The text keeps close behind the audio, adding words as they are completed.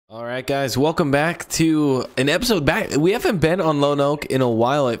All right, guys, welcome back to an episode back. We haven't been on Lone Oak in a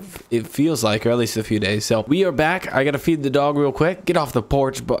while, it feels like, or at least a few days. So we are back. I gotta feed the dog real quick, get off the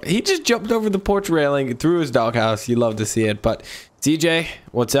porch, but he just jumped over the porch railing through his doghouse. You love to see it. But CJ,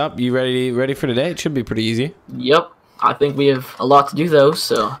 what's up? You ready for today? It should be pretty easy. Yep, I think we have a lot to do though.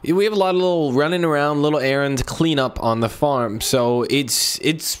 So we have a lot of little running around, little errands, clean up on the farm. So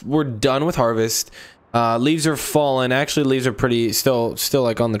we're done with harvest. Leaves are falling. Actually, leaves are pretty still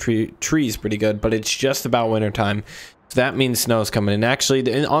like on the trees pretty good, but it's just about winter time. So that means snow's coming in.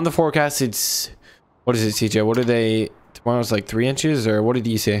 Actually, on the forecast, it's, what is it, CJ? What are they? Tomorrow's like 3 inches, or what did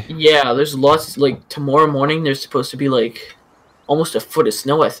you say? Yeah, there's lots. Like tomorrow morning, there's supposed to be like almost a foot of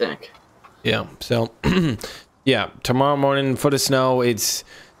snow, I think. Yeah. So, yeah, tomorrow morning, foot of snow. It's,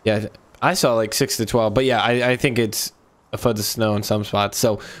 yeah, I saw like 6 to 12, but yeah, I think it's a foot of snow in some spots.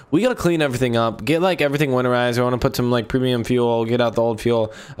 So we gotta clean everything up, get like everything winterized. I want to put some like premium fuel, get out the old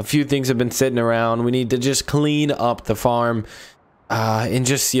fuel. A few things have been sitting around. We need to just clean up the farm and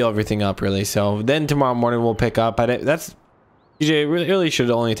just seal everything up, really. So then tomorrow morning we'll pick up. That's, DJ, really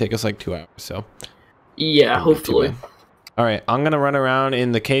should only take us like 2 hours. So yeah, hopefully. All right, I'm gonna run around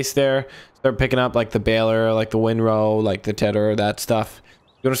in the case there, start picking up like the baler, like the windrow, like the tedder, that stuff.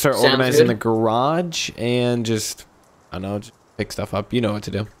 We're gonna start organizing the garage and just, I don't know, just pick stuff up. You know what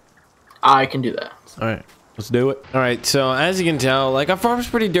to do. I can do that. All right, let's do it. All right, so as you can tell, like, our farm's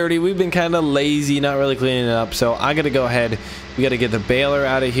pretty dirty. We've been kind of lazy, not really cleaning it up. So I got to go ahead. We got to get the baler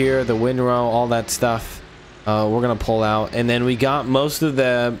out of here, the windrow, all that stuff. We're gonna pull out, and then we got most of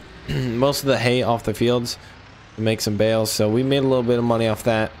the hay off the fields to make some bales. So we made a little bit of money off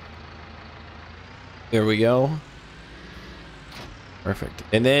that. There we go. Perfect.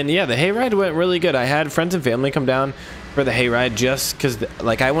 And then, yeah, the hayride went really good. I had friends and family come down for the hayride just because,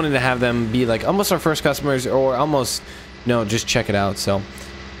 like, I wanted to have them be, like, almost our first customers, or almost, you know, just check it out. So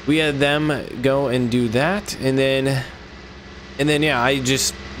we had them go and do that. And then, yeah, I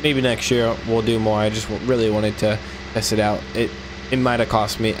just, maybe next year we'll do more. I just really wanted to test it out. It might have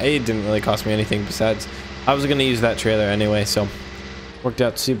cost me, it didn't really cost me anything besides I was going to use that trailer anyway. So worked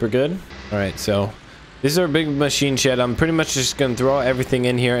out super good. All right, so this is our big machine shed. I'm pretty much just going to throw everything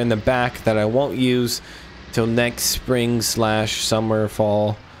in here in the back that I won't use till next spring / summer,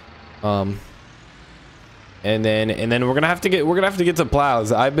 fall. And then we're gonna have to get some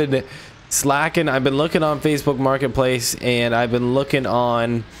plows. I've been slacking. I've been looking on Facebook Marketplace, and I've been looking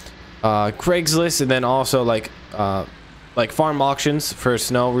on Craigslist, and then also like farm auctions for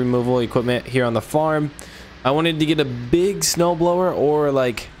snow removal equipment here on the farm. I wanted to get a big snowblower or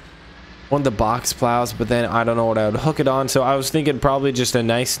like one of the box plows, but then I don't know what I would hook it on. So I was thinking probably just a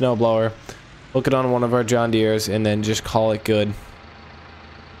nice snowblower, hook it on one of our John Deeres, and then just call it good.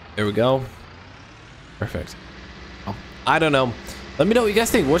 There we go. Perfect. Oh, I don't know. Let me know what you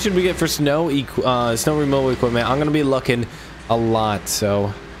guys think. What should we get for snow removal equipment? I'm gonna be looking a lot.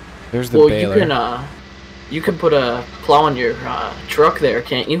 So there's the baler. You can put a plow on your truck there,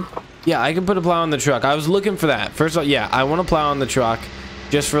 can't you? Yeah, I can put a plow on the truck. I was looking for that. First of all, yeah, I want a plow on the truck,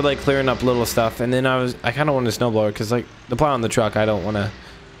 just for like clearing up little stuff. And then I kind of want a snowblower because like the plow on the truck, I don't want to.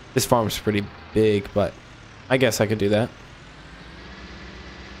 This farm's pretty big, but I guess I could do that.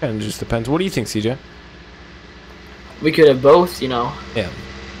 Kind of just depends. What do you think, CJ? We could have both, you know. Yeah.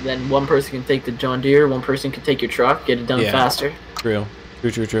 Then one person can take the John Deere, one person can take your truck, get it done faster. True.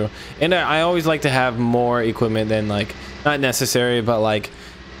 And I always like to have more equipment than, like, not necessary, but like,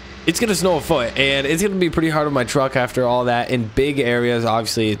 it's gonna snow a foot, and it's gonna be pretty hard on my truck after all that. In big areas,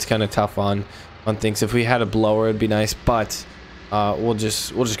 obviously, it's kind of tough on things. If we had a blower, it'd be nice, but we'll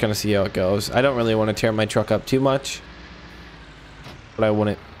just kind of see how it goes. I don't really want to tear my truck up too much, but I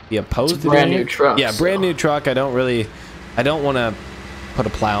wouldn't be opposed to brand new truck. Yeah, brand new truck. I don't want to put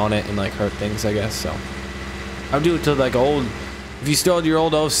a plow on it and like hurt things, I guess. So I'll do it to like old. If you still had your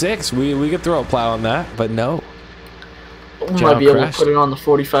old 06, we could throw a plow on that, but no. We might be able to put it on the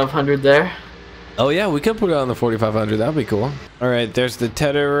 4500 there. Oh yeah, we could put it on the 4500. That'd be cool. All right, there's the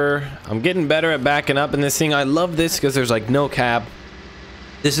tedderer. I'm getting better at backing up in this thing. I love this because there's like no cab.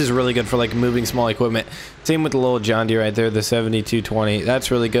 This is really good for like moving small equipment. Same with the little John Deere right there, the 7220.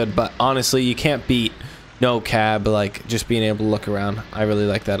 That's really good, but honestly, you can't beat no cab, like just being able to look around. I really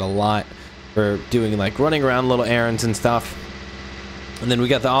like that a lot for doing like running around little errands and stuff. And then we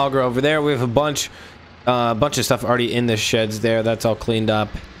got the auger over there. We have a bunch of stuff already in the sheds there. That's all cleaned up.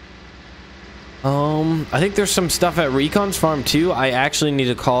 I think there's some stuff at Recon's farm too. I actually need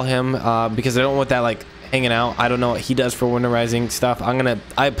to call him because I don't want that like hanging out. I don't know what he does for winterizing stuff. I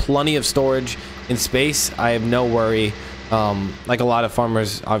have plenty of storage and space. I have no worry. Like a lot of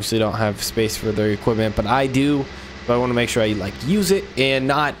farmers obviously don't have space for their equipment, but I do. So I want to make sure I like use it and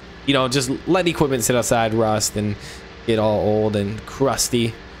not, you know, just let equipment sit outside, rust, and get all old and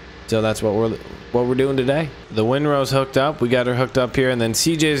crusty. So that's what we're doing today. The windrow's hooked up. We got her hooked up here, and then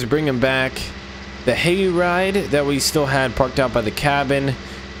CJ's bringing back the hay ride that we still had parked out by the cabin,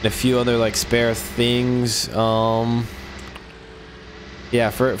 and a few other like spare things. Yeah,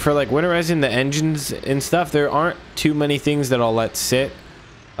 for like winterizing the engines and stuff, there aren't too many things that I'll let sit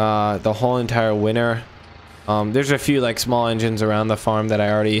the whole entire winter. There's a few like small engines around the farm that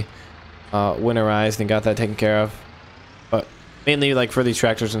I already winterized and got that taken care of, but mainly like for these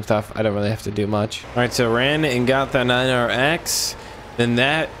tractors and stuff, I don't really have to do much. All right, so ran and got that 9RX. Then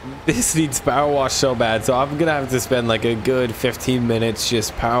this needs power wash so bad, so I'm gonna have to spend like a good 15 minutes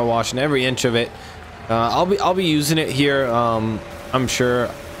just power washing every inch of it. I'll be using it here. I'm sure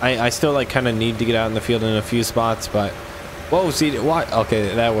I still like kind of need to get out in the field in a few spots, but whoa, see what?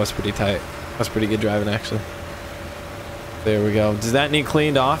 Okay, that was pretty tight. That's pretty good driving actually. There we go. Does that need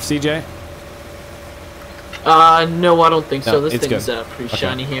cleaned off, CJ? No, I don't think so. No, This thing's good. pretty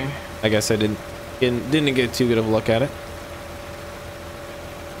shiny here. I guess I didn't get too good of a look at it.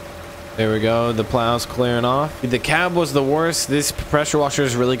 There we go. The plow's clearing off. The cab was the worst. This pressure washer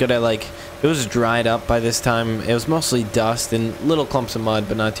is really good at like, it was dried up by this time. It was mostly dust and little clumps of mud,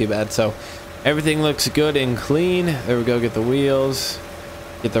 but not too bad. So everything looks good and clean. There we go. Get the wheels,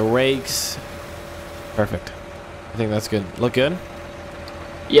 get the rakes. Perfect. I think that's good. Look good?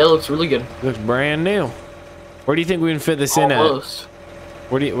 Yeah, it looks really good. Looks brand new. Where do you think we can fit this in at? Almost.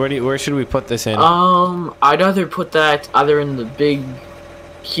 Where should we put this in? I'd either put that either in the big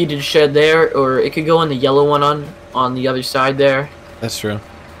heated shed there, or it could go in the yellow one on the other side there. That's true.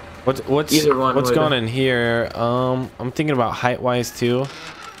 What's Either one what's would. going in here? I'm thinking about height wise too.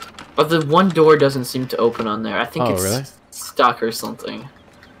 But the one door doesn't seem to open on there. I think it's really? stuck or something.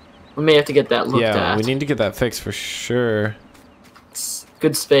 We may have to get that looked at. Yeah, we need to get that fixed for sure. It's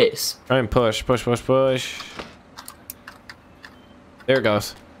good space. Try and push. There it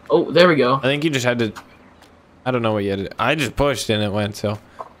goes. Oh, there we go. I think you just had to. I don't know what you had to do. I just pushed and it went. So.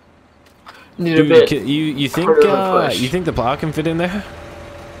 Need a bit. You think you think the plow can fit in there?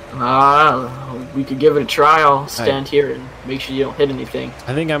 We could give it a try. I'll stand here and make sure you don't hit anything.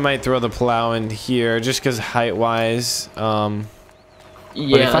 I think I might throw the plow in here just because height wise.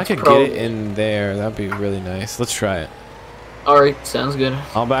 Yeah, but if I could get it in there, that'd be really nice. Let's try it. Alright, sounds good.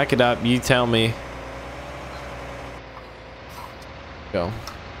 I'll back it up. You tell me. Go.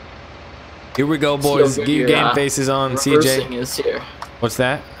 Here we go, boys. Get your game faces on, reversing CJ. is here. What's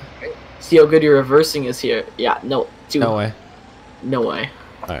that? See how good your reversing is here. Yeah, no. No way. No way.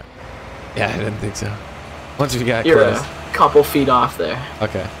 Alright. Yeah, I didn't think so. Once we got You're close. a couple feet off there.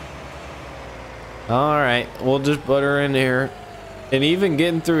 Okay. Alright. We'll just put her in here. And even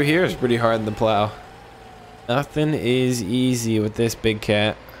getting through here is pretty hard in the plow. Nothing is easy with this big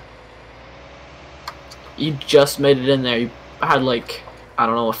cat. You just made it in there. You had like, I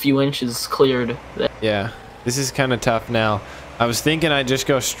don't know, a few inches cleared there. Yeah. This is kind of tough now. I was thinking I'd just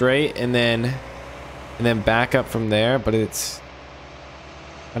go straight and then back up from there, but it's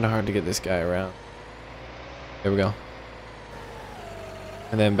kind of hard to get this guy around. There we go.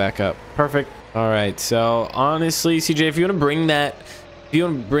 And then back up. Perfect. All right. So honestly, CJ, if you want to bring that, if you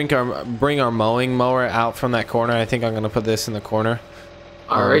want to bring our mowing mower out from that corner, I think I'm gonna put this in the corner.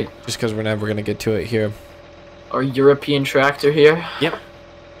 All right. Just because we're never gonna get to it here. Our European tractor here. Yep.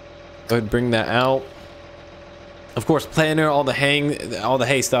 Go ahead, bring that out. Of course, planter, all the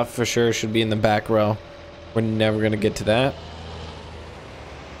hay stuff for sure should be in the back row. We're never gonna get to that.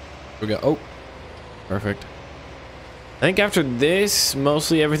 Here we go. Oh, perfect. I think after this,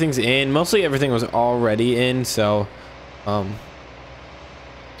 mostly everything's in. Mostly everything was already in, so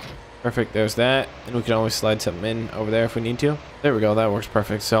perfect. There's that, and we can always slide something in over there if we need to. There we go. That works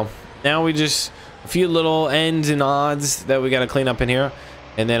perfect. So now we just a few little ends and odds that we got to clean up in here,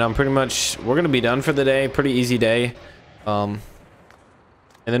 and then we're gonna be done for the day. Pretty easy day.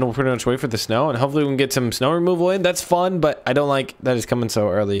 And then we'll pretty much wait for the snow, and hopefully we can get some snow removal in. That's fun, but I don't like that it's coming so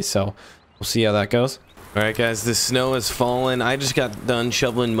early, so we'll see how that goes. All right, guys, the snow has fallen. I just got done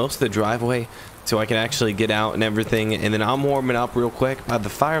shoveling most of the driveway so I can actually get out and everything, and then I'm warming up real quick by the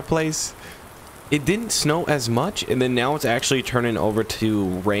fireplace. It didn't snow as much, and then now it's actually turning over to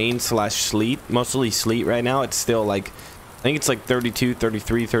rain / sleet, mostly sleet right now. It's still like, I think it's like 32,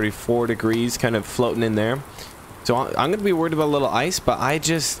 33, 34 degrees kind of floating in there. So I'm going to be worried about a little ice, but I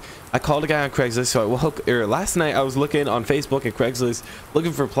called a guy on Craigslist. So last night I was looking on Facebook at Craigslist,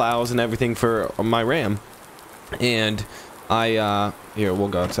 looking for plows and everything for my Ram. And here, we'll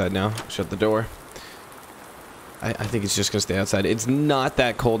go outside now. Shut the door. I think it's just going to stay outside. It's not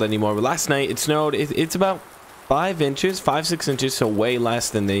that cold anymore. But last night it snowed. It's about 5 inches, 5-6 inches, so way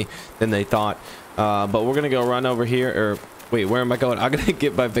less than they thought. But we're gonna go run over here, or wait, where am I going? I'm gonna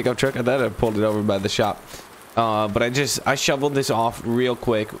get my pickup truck. I thought I pulled it over by the shop, but I shoveled this off real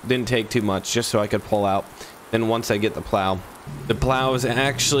quick. Didn't take too much, just so I could pull out. Then once I get the plow is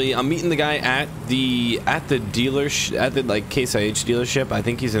actually, I'm meeting the guy at the dealership, at the like Case IH dealership. I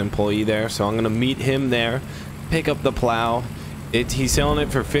think he's an employee there, so I'm gonna meet him there, pick up the plow. He's selling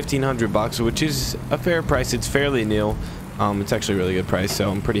it for $1,500, which is a fair price. It's fairly new. It's actually a really good price, so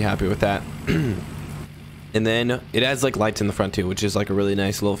I'm pretty happy with that. And then it has like lights in the front too, which is like a really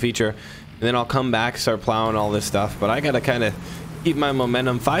nice little feature. And then I'll come back, start plowing all this stuff, but I gotta kind of keep my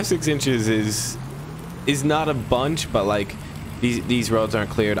momentum. 5-6 inches is not a bunch, but like these roads aren't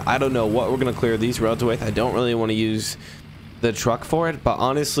cleared. I don't know what we're gonna clear these roads with. I don't really want to use the truck for it, but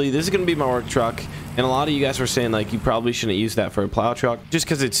honestly, this is gonna be my work truck, and a lot of you guys were saying like you probably shouldn't use that for a plow truck just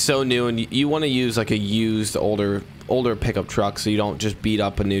because it's so new, and you want to use like a used older pickup truck so you don't just beat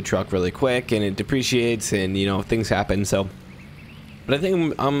up a new truck really quick and it depreciates, and you know, things happen. So but I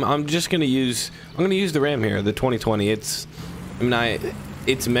think I'm just gonna use the Ram here, the 2020.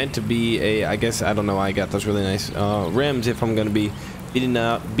 It's meant to be a, I guess, I don't know why I got those really nice rims if I'm gonna be beating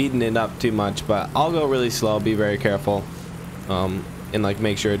it up too much, but I'll go really slow, be very careful, and like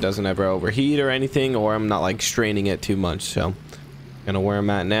make sure it doesn't ever overheat or anything, or I'm not like straining it too much. So gonna where I'm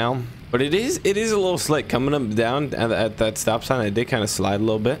at now, but it is a little slick coming up down at that stop sign. I did kind of slide a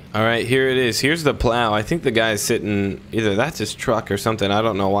little bit. All right, here it is. Here's the plow. I think the guy's sitting, either that's his truck or something. I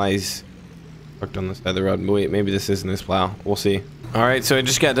don't know why he's parked on the side of the road. Wait, maybe this isn't his plow. We'll see. All right, so I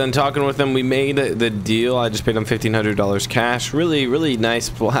just got done talking with him. We made the deal. I just paid him $1,500 cash. Really nice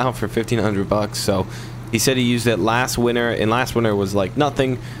plow for $1,500. So he said he used it last winter, and last winter was like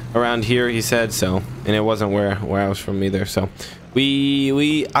nothing around here, he said. So, and it wasn't where I was from either. So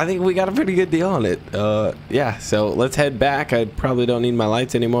I think we got a pretty good deal on it. Yeah, so let's head back. I probably don't need my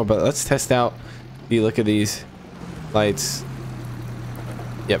lights anymore, but let's test out. If you look at these lights,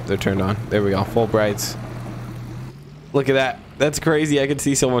 yep, they're turned on. There we go, full brights. Look at that. That's crazy. I can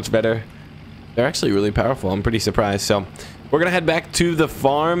see so much better. They're actually really powerful. I'm pretty surprised. So we're gonna head back to the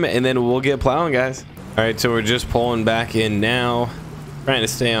farm, and then we'll get plowing, guys. All right, so we're just pulling back in now, trying to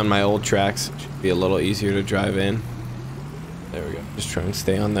stay on my old tracks. Should be a little easier to drive in. There we go. Just try and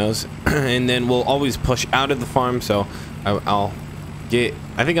stay on those. And then we'll always push out of the farm. So I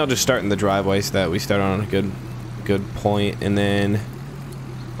think I'll just start in the driveway so that we start on a good point. And then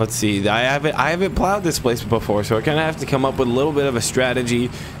let's see. I haven't plowed this place before, so I kind of have to come up with a little bit of a strategy.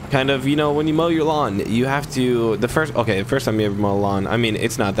 Kind of, you know, when you mow your lawn, you have to, the first time you ever mow a lawn, I mean,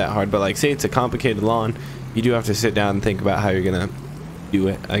 it's not that hard, but like say it's a complicated lawn, you do have to sit down and think about how you're gonna do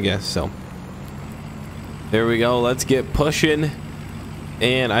it, I guess. So there we go. Let's get pushing.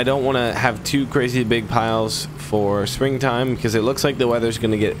 And I don't want to have too crazy big piles for springtime because it looks like the weather's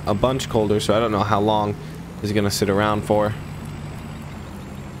going to get a bunch colder, so I don't know how long it's going to sit around for.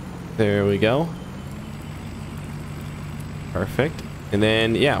 There we go. Perfect. And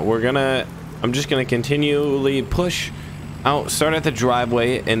then yeah, I'm just gonna continually push out, start at the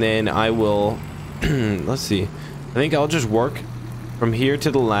driveway, and then I will let's see, I think I'll just work from here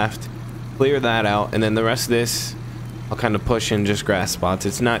to the left, clear that out, and then the rest of this I'll kind of push in just grass spots.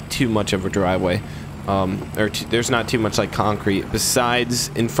 It's not too much of a driveway, there's not too much like concrete. Besides,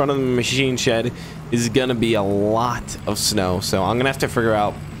 in front of the machine shed is gonna be a lot of snow, so I'm gonna have to figure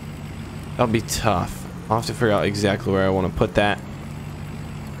out, that'll be tough. I'll have to figure out exactly where I want to put that.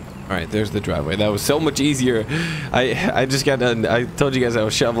 All right, there's the driveway. That was so much easier. I just got done. I told you guys I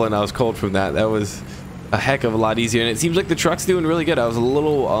was shoveling. I was cold from that. That was a heck of a lot easier. And it seems like the truck's doing really good. I was a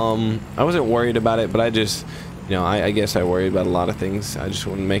little, I wasn't worried about it, but I just, you know, I guess I worried about a lot of things. I just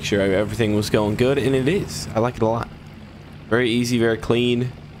wanted to make sure everything was going good, and it is. I like it a lot. Very easy, very clean.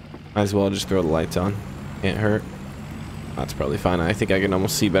 Might as well just throw the lights on. Can't hurt. That's probably fine. I think I can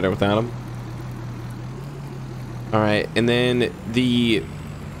almost see better without them. All right, and then the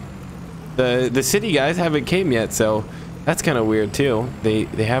city guys haven't came yet, so that's kind of weird too. They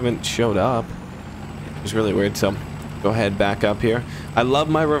haven't showed up. It's really weird. So go ahead, back up here. I love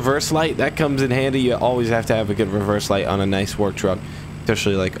my reverse light. That comes in handy. You always have to have a good reverse light on a nice work truck,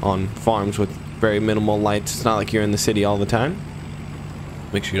 especially like on farms with very minimal lights. It's not like you're in the city all the time.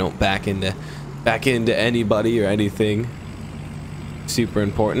 Make sure you don't back into anybody or anything. Super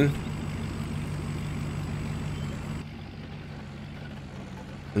important.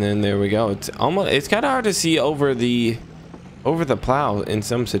 And then there we go. It's kind of hard to see over the plow in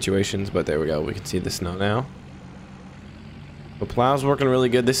some situations, but there we go. We can see the snow now. The plow's working really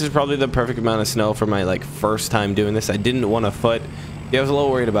good. This is probably the perfect amount of snow for my like first time doing this. I didn't want a foot. Yeah, I was a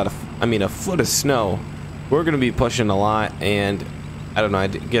little worried about a foot of snow we're going to be pushing a lot, and I don't know, I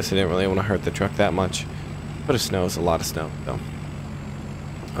guess I didn't really want to hurt the truck that much. But snow is a lot of snow, so.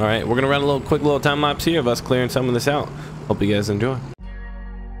 All right, we're going to run a quick little time lapse here of us clearing some of this out. Hope you guys enjoy.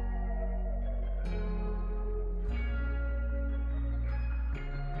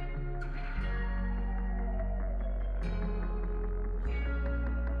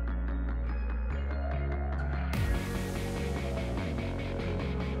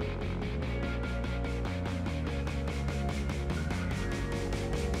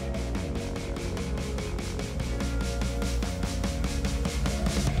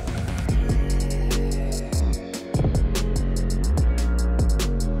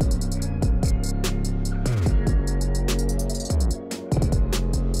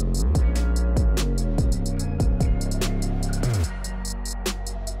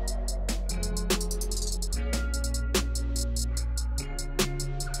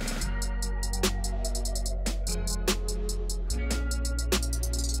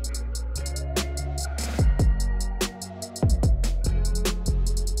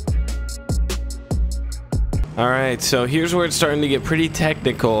 All right, so here's where it's starting to get pretty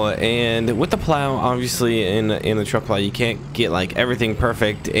technical, and with the plow, obviously in the truck plow, you can't get like everything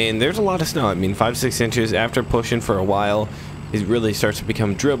perfect, and there's a lot of snow. I mean, 5-6 inches after pushing for a while, it really starts to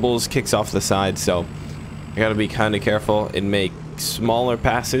become dribbles, kicks off the side. So I got to be kind of careful and make smaller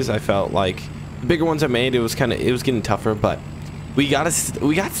passes. I felt like the bigger ones I made, it was getting tougher, but we got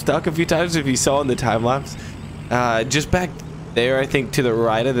stuck a few times. If you saw in the time lapse, just back there, I think to the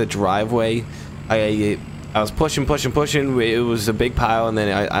right of the driveway, I was pushing. It was a big pile, and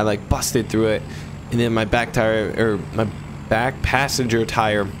then I like busted through it, and then my back tire, or my back passenger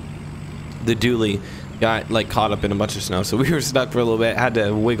tire, the dually, got like caught up in a bunch of snow. So we were stuck for a little bit. Had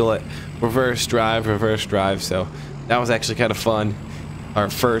to wiggle it, reverse drive. So that was actually kind of fun. Our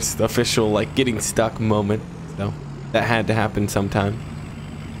first official like getting stuck moment. So that had to happen sometime.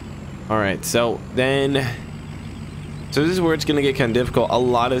 All right, so this is where it's going to get kind of difficult. A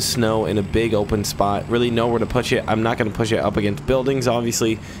lot of snow in a big open spot. Really nowhere to push it. I'm not going to push it up against buildings,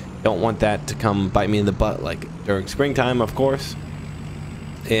 obviously. Don't want that to come bite me in the butt like during springtime, of course.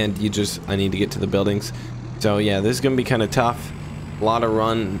 And I need to get to the buildings. So yeah, this is going to be kind of tough. A lot of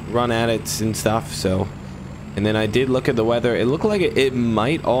run at it and stuff. So, and then I did look at the weather. It looked like it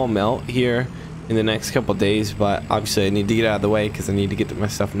might all melt here in the next couple days, but obviously I need to get out of the way because I need to get to my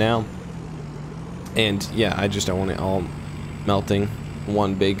stuff now. And yeah, I just don't want it all melting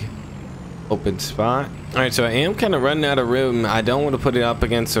one big open spot. All right, so I am kind of running out of room. I don't want to put it up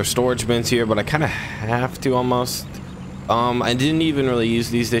against our storage bins here, but I kind of have to almost. I didn't even really use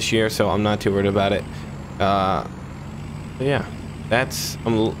these this year, so I'm not too worried about it. But yeah, it's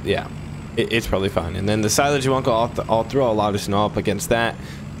probably fine. And then the silage bunker, I'll throw a lot of snow up against that.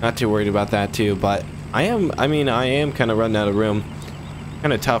 Not too worried about that too, but I am kind of running out of room.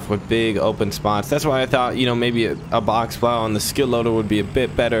 Kind of tough with big open spots. That's why I thought, you know, maybe a box plow on the skid loader would be a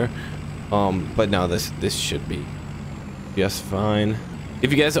bit better. But no, this should be just fine.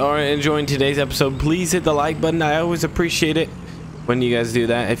 If you guys are enjoying today's episode, please hit the like button. I always appreciate it when you guys do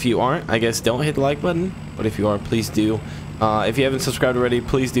that. If you aren't, I guess don't hit the like button, but if you are, please do. If you haven't subscribed already,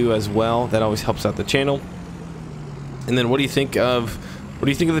 please do as well. That always helps out the channel. And then what do you think of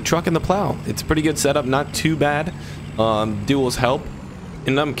the truck and the plow? It's a pretty good setup, not too bad. Duals help.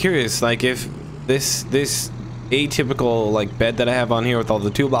 And I'm curious, like, if this atypical like bed that I have on here with all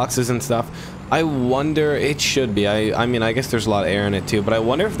the toolboxes and stuff, I wonder, it should be, I mean, I guess there's a lot of air in it too, but I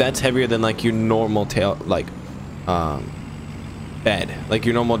wonder if that's heavier than like your normal bed, like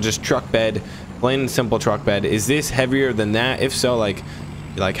your normal just truck bed, plain and simple truck bed. Is this heavier than that? If so, like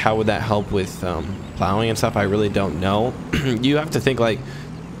how would that help with plowing and stuff? I really don't know. You have to think, like,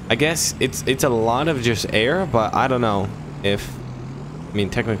 I guess it's a lot of just air, but I don't know if, I mean,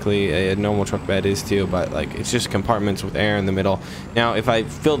 technically a normal truck bed is too, but like it's just compartments with air in the middle. Now, if I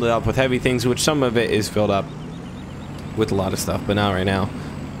filled it up with heavy things, which some of it is filled up with a lot of stuff, but not right now.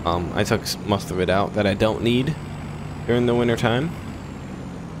 I took most of it out that I don't need during the winter time.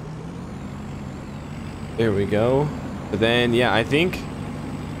 There we go. But then, yeah, I think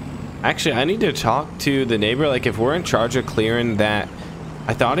actually I need to talk to the neighbor, like if we're in charge of clearing that.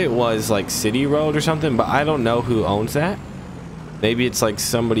 I thought it was like city road or something, but I don't know who owns that. Maybe it's like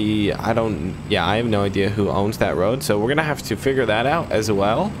somebody, I have no idea who owns that road. So we're gonna have to figure that out as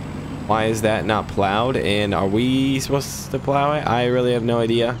well. Why is that not plowed, and are we supposed to plow it? I really have no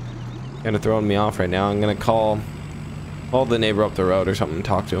idea. Kind of throwing me off right now. I'm gonna call the neighbor up the road or something and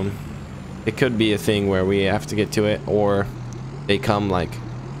talk to him. It could be a thing where we have to get to it, or they come like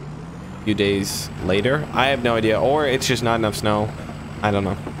a few days later. I have no idea, or it's just not enough snow. I don't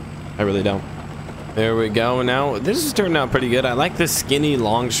know. I really don't. There we go. Now this is turning out pretty good. I like the skinny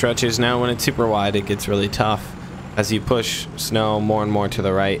long stretches. Now when it's super wide, it gets really tough. As you push snow more and more to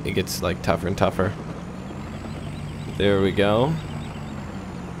the right, it gets like tougher and tougher. There we go.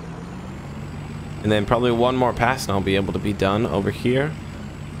 And then probably one more pass and I'll be able to be done over here.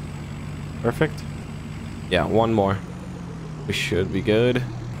 Perfect. Yeah, one more. We should be good.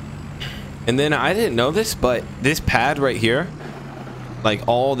 And then I didn't know this, but this pad right here, like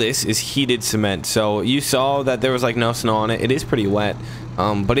all this is heated cement. So you saw that there was like no snow on it. It is pretty wet,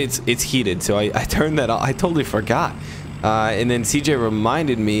 but it's heated. So I turned that off. I totally forgot. And then CJ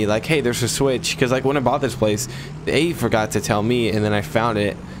reminded me like, hey, there's a switch, because like when I bought this place, they forgot to tell me, and then I found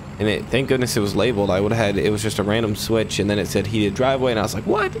it, and thank goodness it was labeled. I would have had, it was just a random switch, and then it said heated driveway, and I was like,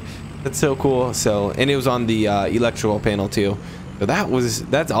 what? That's so cool. So, and it was on the electrical panel too. So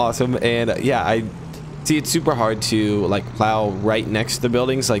that's awesome. And yeah, I see it's super hard to like plow right next to the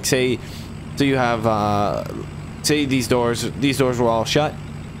buildings. Like say you have say these doors were all shut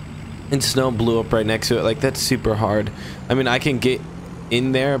and snow blew up right next to it. Like that's super hard. I mean, I can get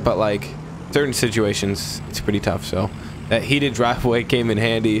in there, but like certain situations it's pretty tough. So that heated driveway came in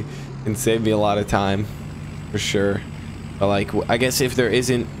handy and saved me a lot of time for sure. But like I guess if there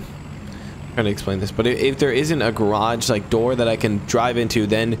isn't, I'm trying to explain this, but if there isn't a garage like door that I can drive into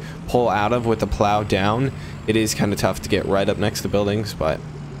then pull out of with the plow down, it is kind of tough to get right up next to buildings, but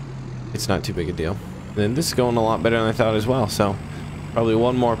it's not too big a deal. And then this is going a lot better than I thought as well. So probably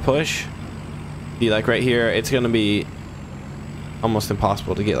one more push. See, like right here, it's gonna be almost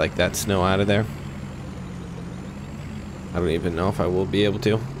impossible to get like that snow out of there. I don't even know if I will be able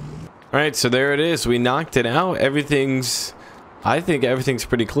to. All right, so there it is. We knocked it out. I think everything's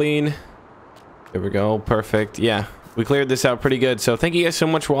pretty clean. There we go. Perfect. Yeah, we cleared this out pretty good. So thank you guys so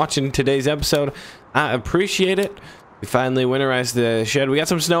much for watching today's episode. I appreciate it. We finally winterized the shed. We got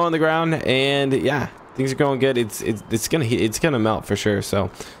some snow on the ground, and yeah, things are going good. It's gonna melt for sure. So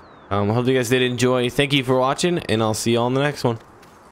hope you guys did enjoy. Thank you for watching, and I'll see you all in the next one.